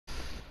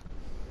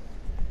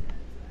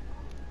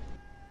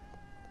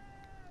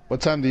What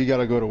time do you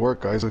gotta go to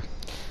work, Isaac?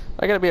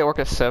 I gotta be at work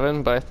at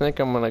 7, but I think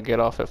I'm gonna get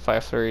off at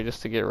 5:30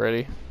 just to get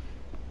ready.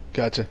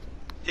 Gotcha.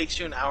 Takes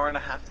you an hour and a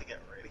half to get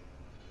ready.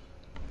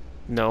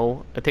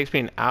 No, it takes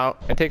me an hour.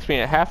 It takes me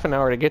a half an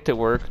hour to get to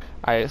work.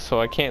 So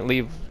I can't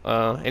leave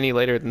any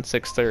later than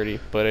 6:30.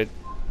 But it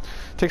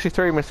takes me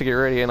 30 minutes to get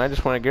ready, and I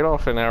just want to get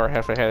off an hour and a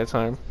half ahead of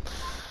time.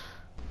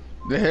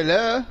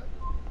 Hello.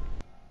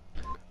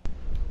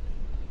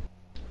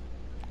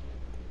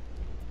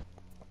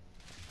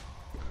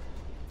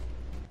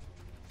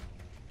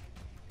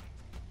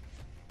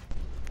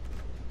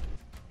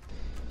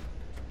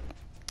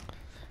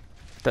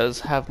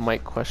 Does have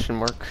mic question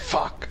mark.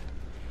 Fuck.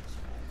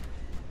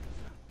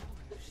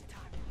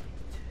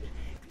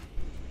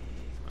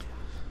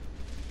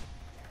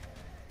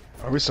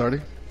 Are we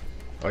starting?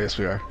 Oh yes,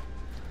 we are.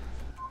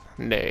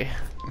 Nay.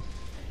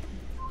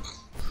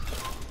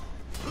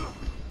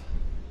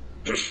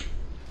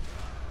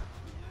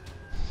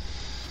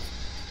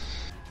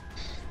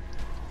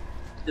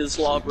 His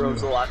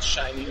lobro's a lot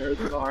shinier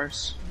than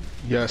ours.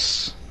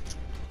 Yes.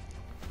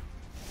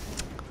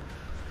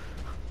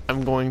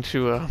 I'm going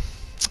to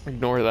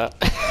ignore that.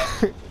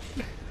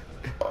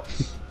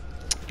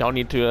 Y'all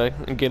need to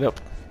get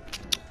up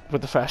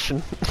with the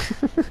fashion.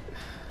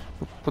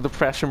 With the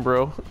fashion,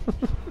 bro.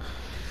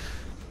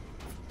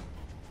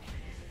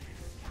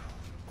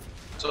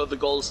 So the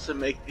goal is to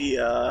make the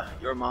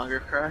Jormangdr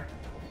cry.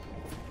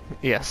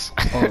 Yes.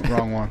 Oh,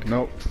 wrong one.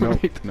 Nope.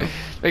 Nope. Nope.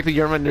 Make the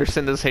Jormangdr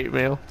send us hate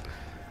mail.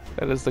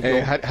 That is the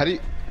goal. Hey,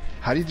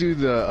 how do you do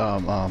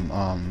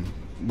the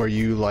where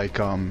you like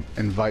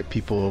invite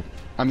people?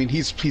 I mean,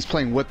 he's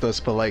playing with us,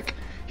 but like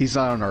he's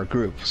not on our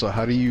group. So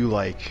how do you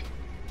like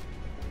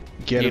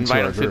get you him to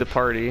invite our him to group? the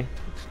party,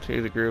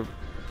 to the group.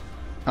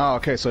 Oh,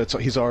 okay. So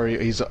he's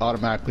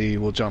automatically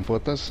will jump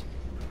with us.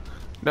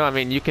 No, I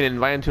mean you can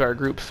invite him to our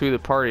group through the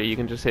party. You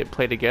can just hit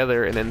play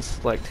together and then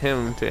select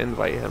him to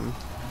invite him.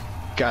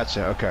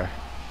 Gotcha. Okay.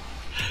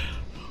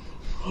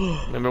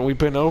 Remember, we've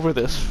been over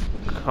this,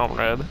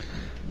 comrade.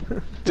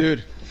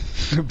 Dude,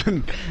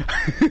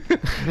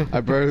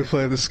 I barely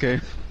played this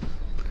game.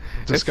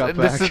 Just got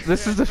back.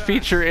 This is a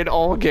feature in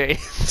all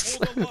games.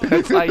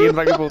 That's how you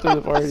invite people to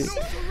the party.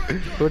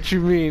 What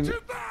you mean?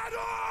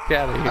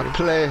 Get out of here. I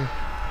play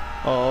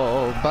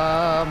all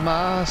by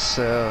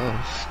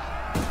myself.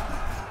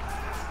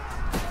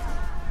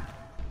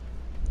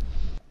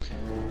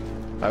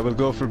 I will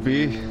go for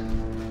B.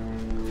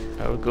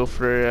 I would go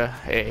for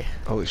A.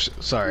 Holy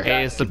shit! Sorry.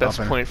 A is the best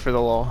point for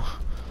the law.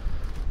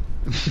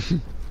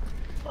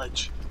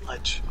 Ledge.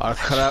 Our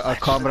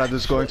comrade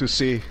is going to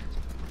C.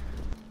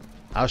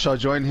 I shall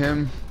join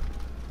him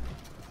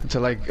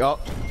until like. Oh,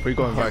 where you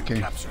going,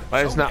 Viking?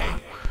 Why is not?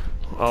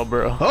 Oh,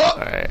 bro. Oh! All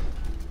right.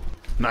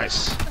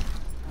 Nice.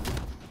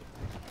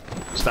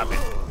 Stop it.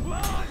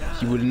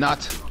 He will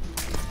not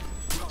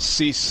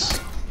cease.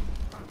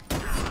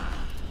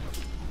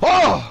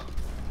 Oh!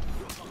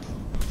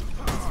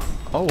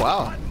 Oh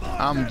wow.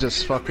 I'm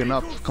just fucking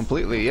up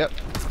completely. Yep.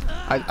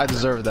 I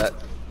deserve that.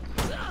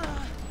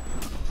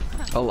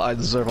 Oh, I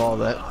deserve all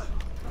that.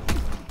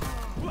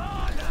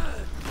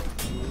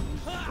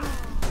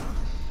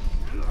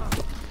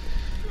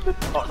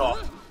 Oh no.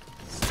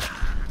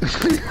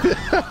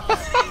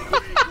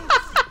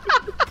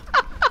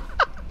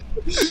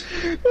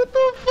 What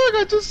the fuck?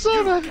 I just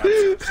saw that.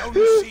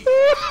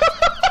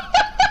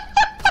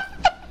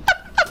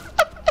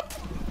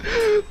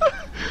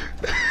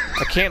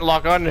 I can't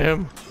lock onto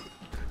him.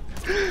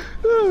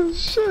 Oh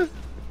shit.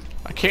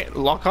 I can't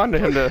lock onto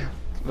him to.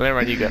 Never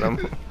mind, you get him.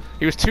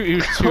 He was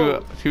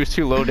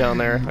too low down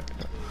there.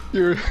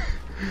 You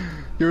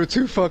were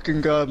too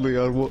fucking godly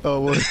on what?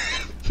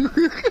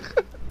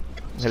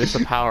 That is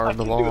the power of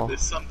the law. Do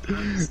this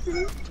sometimes.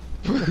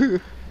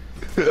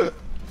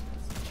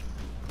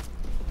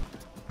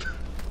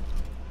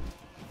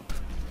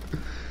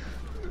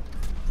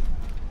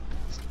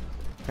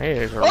 Hey,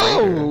 there's a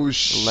Oh raider.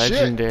 shit!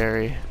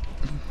 Legendary.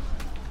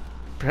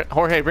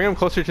 Jorge, bring him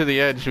closer to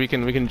the edge. We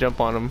can jump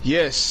on him.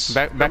 Yes.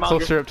 Back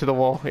closer up to the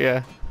wall.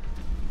 Yeah.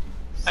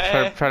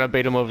 Hey, Try to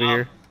bait him over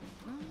here.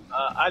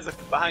 Isaac,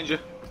 behind you.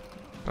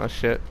 Oh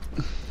shit.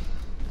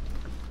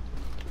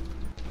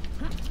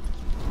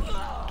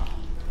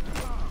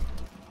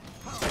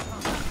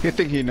 You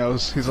think he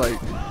knows? He's like,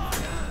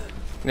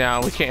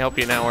 No, we can't help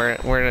you now.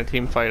 We're in a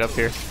team fight up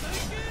here.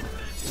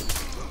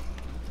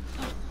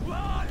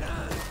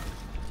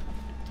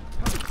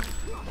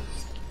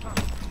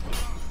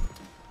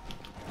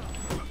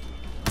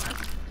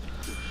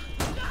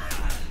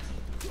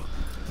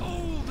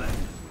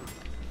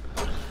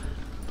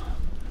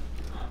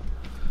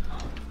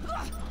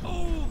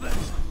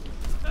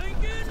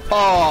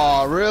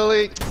 oh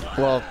really?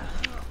 Well,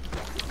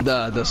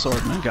 the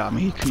swordman got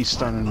me. He's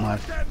stunning my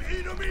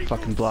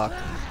fucking block.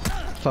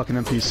 Fucking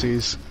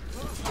NPCs.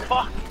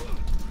 Fuck.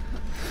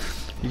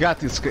 You got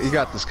this. You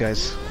got this,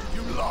 guys.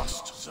 You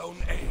lost Zone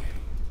A.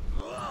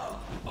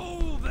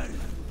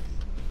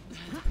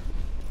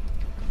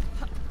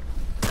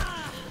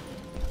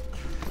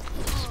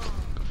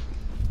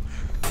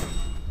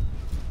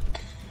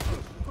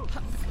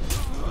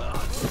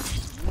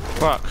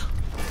 Fuck.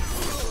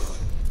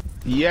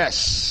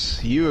 Yes,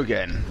 you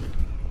again.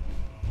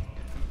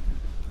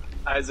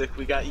 Isaac,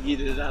 we got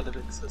yeeted out of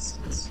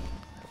existence.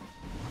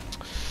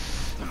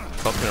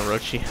 Fucking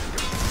Orochi.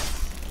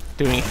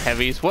 Doing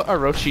heavies. What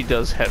Orochi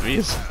does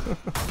heavies?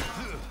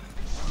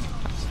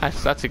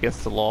 That's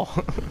against the law.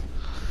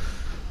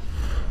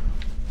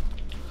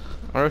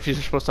 Orochis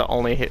are supposed to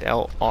only hit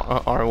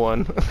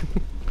R1.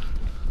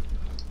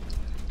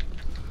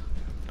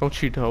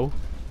 Don't you know?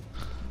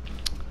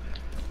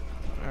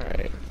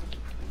 Alright.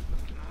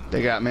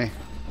 They got me.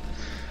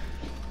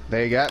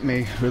 They got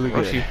me really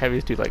good. Orochi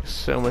heavies do like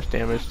so much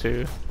damage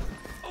too.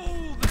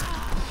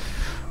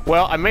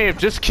 Well, I may have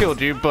just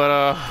killed you,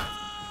 but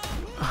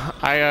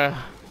I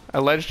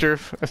alleged her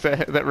if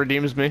that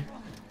redeems me.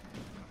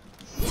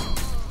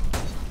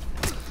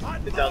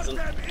 It doesn't.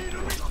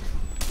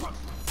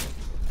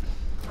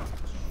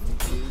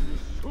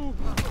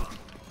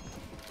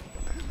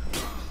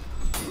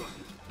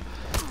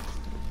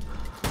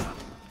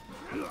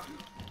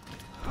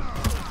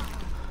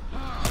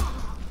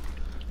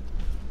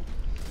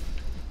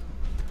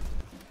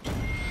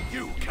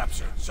 You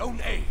captured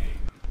Zone A.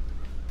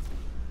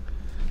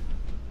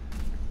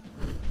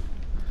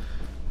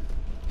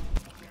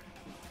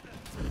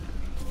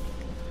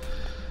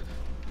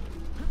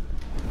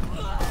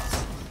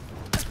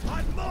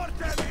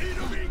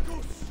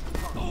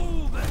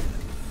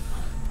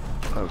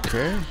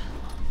 Okay.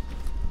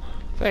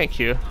 Thank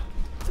you.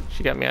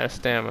 She got me out of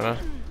stamina.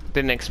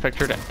 Didn't expect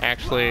her to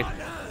actually.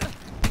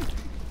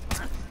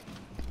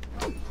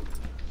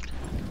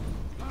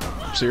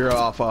 So you're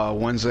off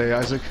Wednesday,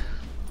 Isaac?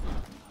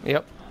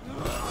 Yep.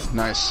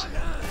 Nice.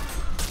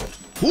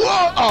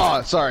 Whoa!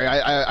 Oh, sorry,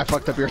 I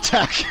fucked up your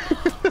attack.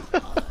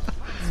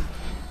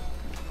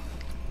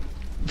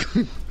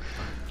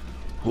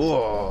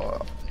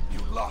 Whoa. You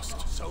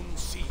lost Zone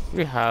C.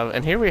 We have,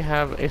 and here we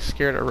have a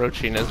scared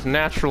Orochi in his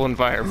natural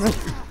environment.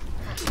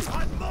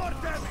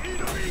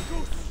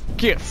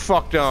 Get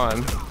fucked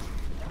on.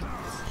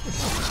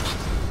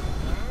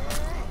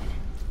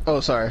 Oh,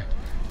 sorry.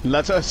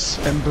 Let us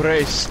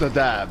embrace the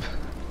dab.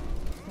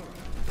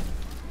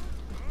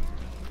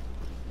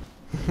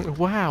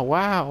 Wow,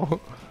 wow.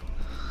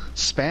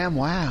 Spam,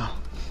 wow.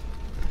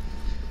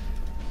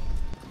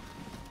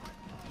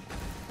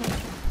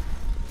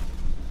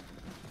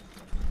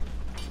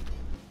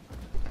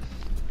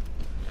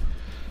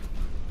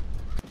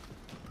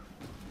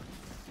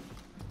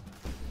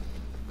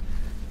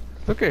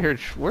 Look at her.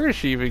 Where is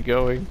she even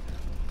going?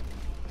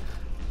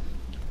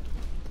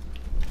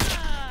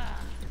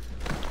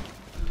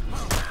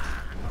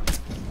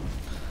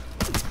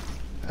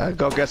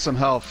 Go get some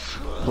health,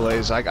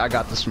 Blaze. I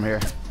got this from here.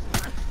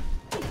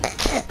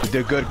 You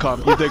did good,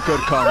 you did good,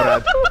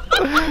 comrade.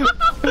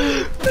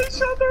 They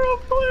shot their own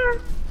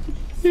player.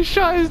 He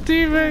shot his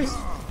teammate.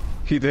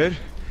 He did?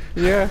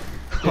 Yeah.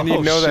 And you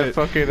Oh, know that shit.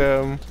 fucking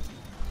Hey,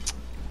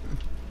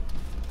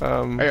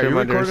 are you Jormangdr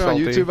recording on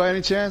salty. YouTube by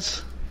any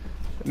chance?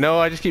 No,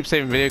 I just keep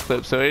saving video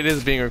clips, so it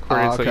is being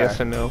recorded. Oh, okay. So yes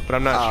and no, but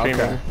I'm not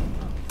streaming. Okay.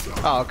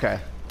 Oh, okay.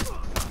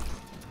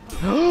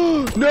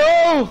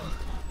 No!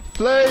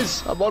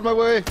 Blaze, I'm on my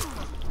way.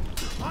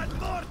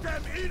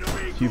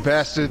 You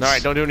bastards. All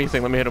right, don't do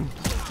anything. Let me hit him.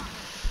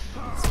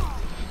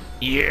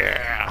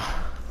 Yeah.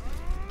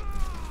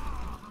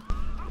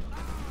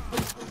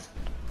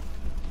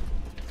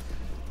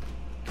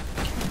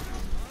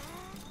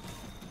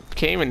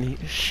 Came and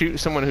shoot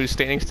someone who's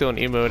standing still and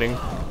emoting.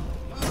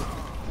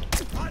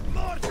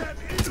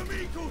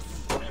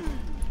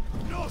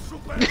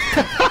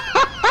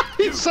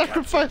 He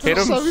sacrificed Hit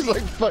him. himself. He's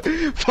like,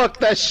 fuck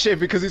that shit,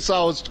 because he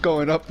saw what's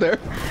going up there.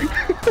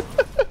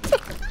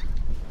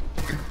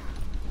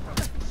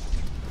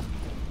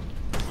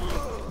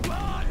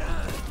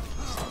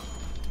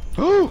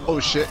 Oh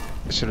shit.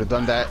 I should have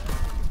done that.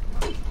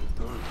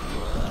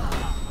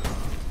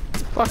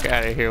 Fuck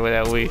out of here with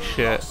that weak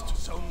shit. Lost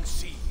Zone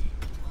C.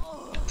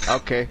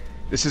 Okay,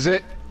 this is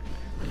it.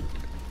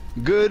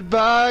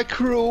 Goodbye,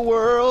 cruel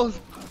world.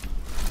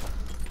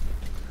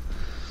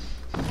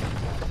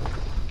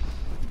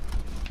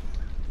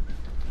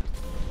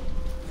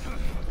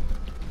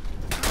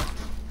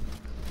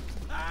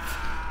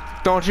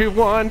 Don't you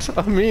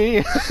want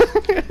me?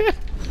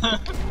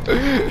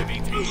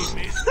 Enemy team is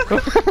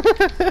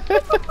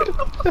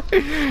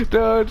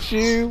Don't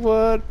you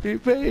want me,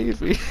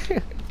 baby?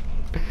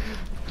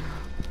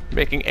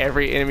 Making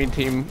every enemy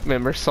team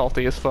member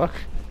salty as fuck.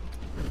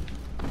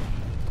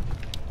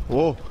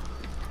 Whoa.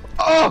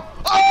 Oh!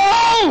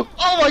 Oh!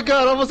 Oh my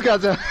god, I almost got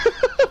that.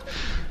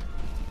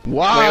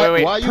 Why?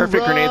 Wait. Why you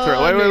Perfect grenade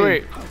throw.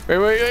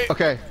 Wait.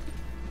 Okay.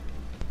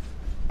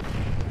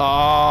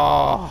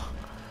 Oh.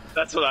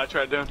 That's what I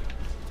tried doing.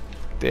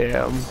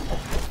 Damn.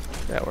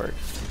 That worked.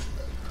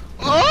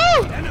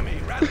 Oh! enemy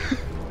rally.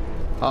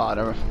 Oh,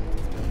 never.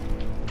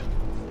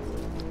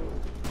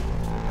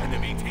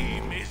 Enemy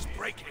team is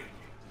breaking.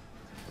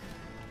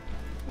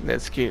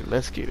 Let's get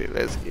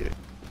it.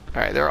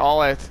 Alright, they're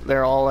all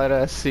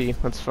at C.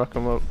 Let's fuck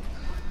them up.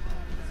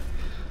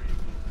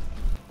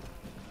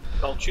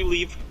 Don't you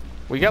leave.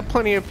 We got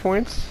plenty of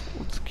points.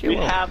 Let's kill We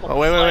him. have Oh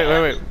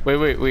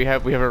wait. We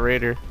have a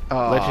raider.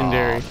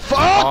 Legendary.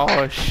 Fuck!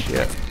 Oh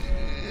shit.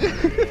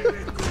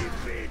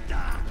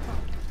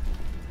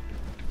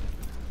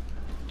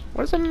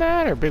 What does it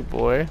matter, big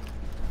boy?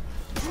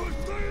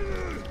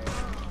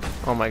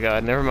 Oh my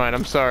god, never mind,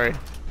 I'm sorry.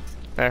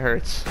 That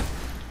hurts.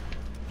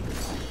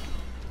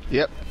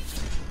 Yep.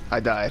 I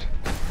died.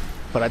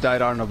 But I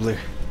died honorably.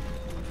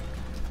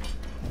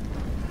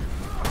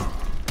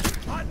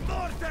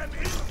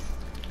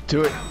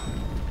 Do it.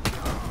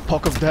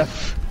 Poke of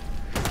death.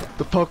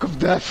 The poke of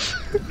death.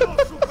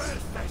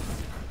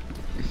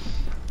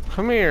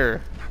 Come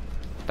here.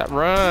 Stop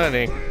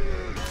running.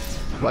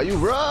 Why you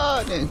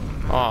running?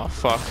 Oh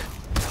fuck.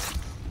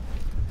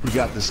 We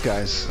got this,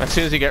 guys. As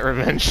soon as he got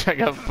revenge, I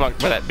got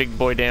fucked by that big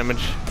boy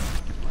damage.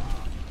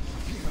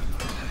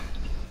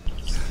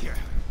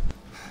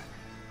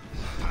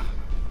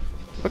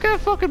 Look at that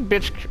fucking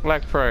bitch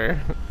Black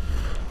Friar.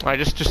 I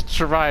just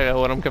survive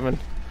when I'm coming.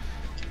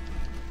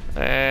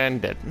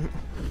 And dead.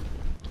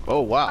 Oh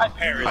wow. I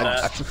parried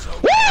that.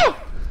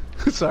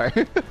 Woo!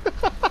 Sorry.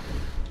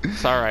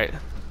 It's alright.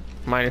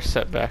 Minor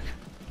setback.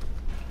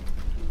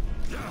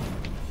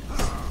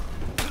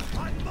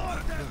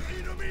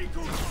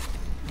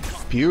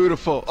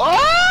 Beautiful.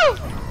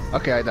 Oh!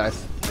 Okay, I died.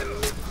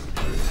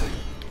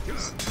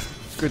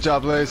 Good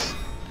job, Blaze.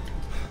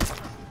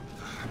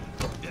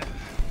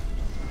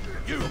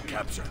 You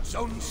captured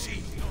Zone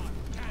C.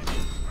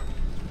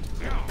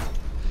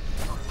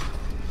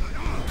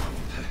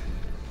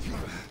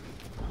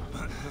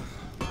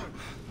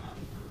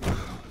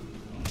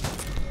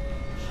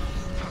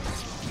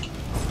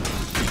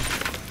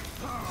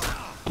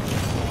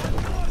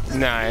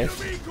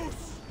 Nice.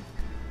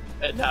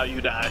 And now you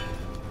die.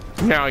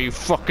 Now you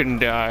fucking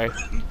die.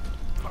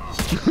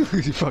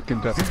 You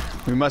fucking die.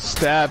 We must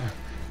stab.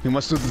 We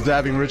must do the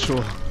dabbing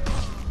ritual.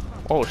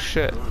 Oh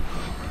shit.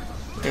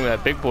 Look at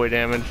that big boy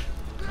damage.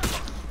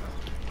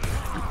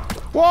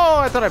 Whoa,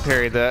 I thought I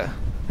parried that.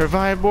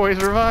 Revive, boys,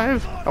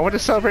 revive. I want to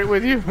celebrate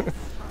with you.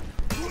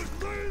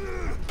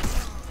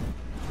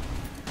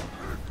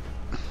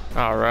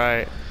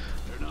 Alright.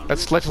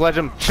 Let's ledge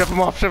him. Shove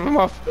him off, shove him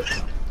off.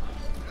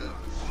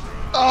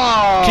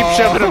 Oh! Keep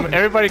shoving him.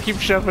 Everybody keep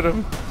shoving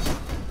him.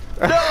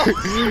 No!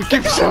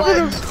 Keep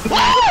shoving him.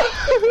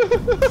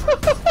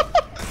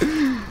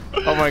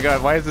 Oh my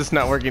god, why is this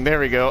not working?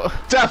 There we go.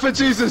 Die for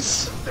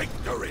Jesus!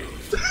 Victory.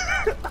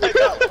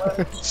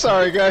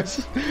 Sorry,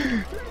 guys.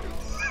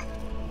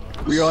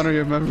 We honor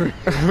your memory.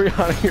 We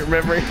honor your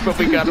memory, but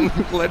we got him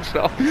ledged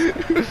off.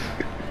 I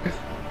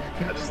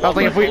was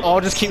like, if we all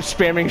just keep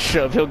spamming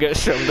shove, he'll get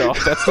shoved off.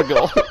 That's the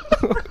goal.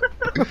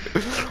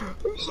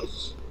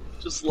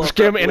 Just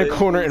get him in a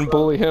corner and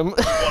bully him.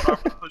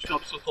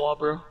 Push-ups with law,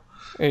 bro.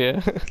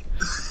 Yeah.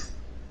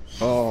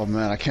 Oh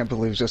man, I can't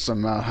believe just the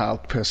amount how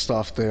pissed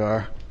off they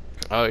are.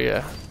 Oh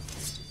yeah.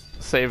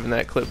 Saving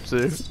that clip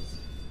too.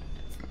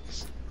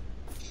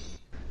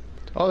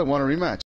 Oh, they want a rematch.